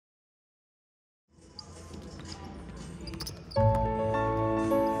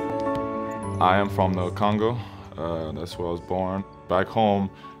I am from the Congo. That's where I was born. Back home,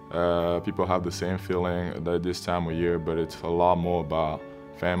 people have the same feeling that this time of year, but it's a lot more about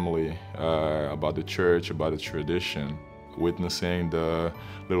family, about the church, about the tradition. Witnessing the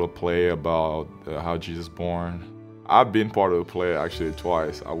little play about how Jesus born. I've been part of the play actually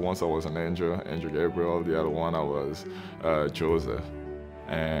twice. Once I was an angel, Angel Gabriel. The other one I was Joseph.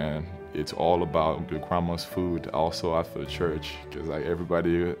 And it's all about the grandma's food also after the church, because like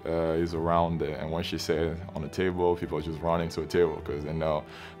everybody is around there, and when she said on the table, people are just running to the table because they know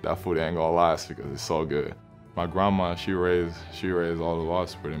that food ain't gonna last because it's so good. My grandma, she raised all of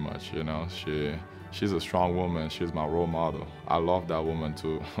us pretty much, you know. She's a strong woman. She's my role model. I love that woman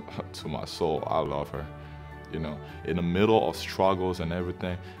to to my soul. I love her. You know, in the middle of struggles and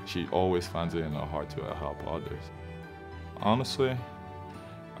everything, she always finds it in her heart to help others. Honestly,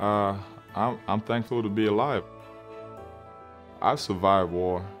 I'm thankful to be alive. I survived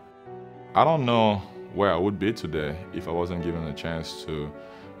war. I don't know where I would be today if I wasn't given a chance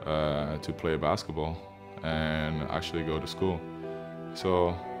to play basketball and actually go to school.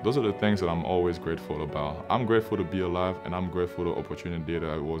 So those are the things that I'm always grateful about. I'm grateful to be alive, and I'm grateful for the opportunity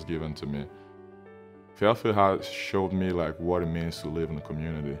that was given to me. Fairfield has showed me like what it means to live in the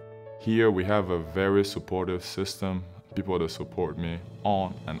community. Here we have a very supportive system, people that support me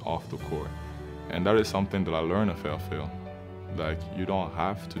on and off the court. And that is something that I learned at Fairfield. Like, you don't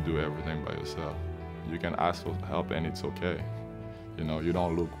have to do everything by yourself. You can ask for help and it's okay. You know, you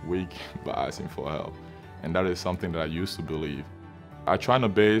don't look weak by asking for help. And that is something that I used to believe. I try to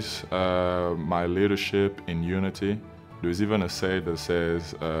base my leadership in unity. There's even a saying that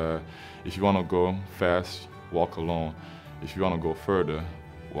says, if you want to go fast, walk alone. If you want to go further,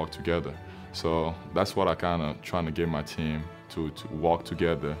 walk together. So that's what I kind of trying to get my team to walk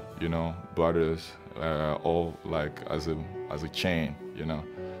together, you know, brothers, all like as a chain, you know.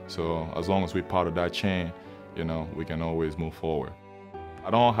 So as long as we're part of that chain, you know, we can always move forward.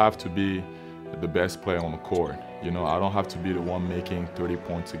 I don't have to be the best player on the court, you know. I don't have to be the one making 30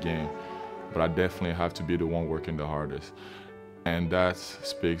 points a game, but I definitely have to be the one working the hardest. And that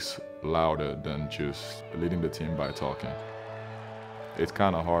speaks louder than just leading the team by talking. It's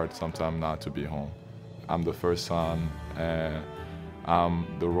kind of hard sometimes not to be home. I'm the first son, and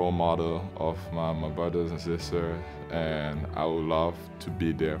I'm the role model of my brothers and sisters, and I would love to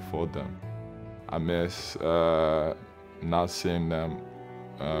be there for them. I miss not seeing them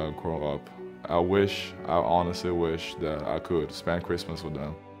grow up. I honestly wish that I could spend Christmas with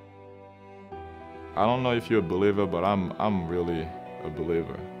them. I don't know if you're a believer, but I'm really a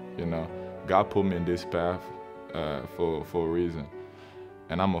believer, you know. God put me in this path for a reason.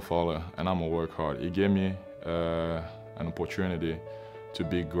 And I'm a follower, and I'm gonna work hard. He gave me an opportunity to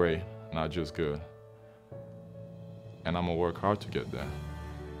be great, not just good. And I'm gonna work hard to get there.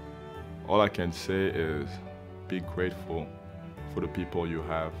 All I can say is be grateful for the people you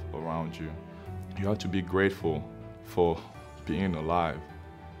have around you. You have to be grateful for being alive.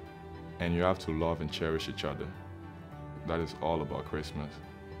 And you have to love and cherish each other. That is all about Christmas.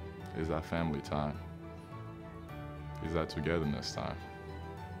 It's that family time. It's that togetherness time.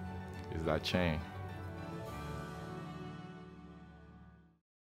 It's that chain.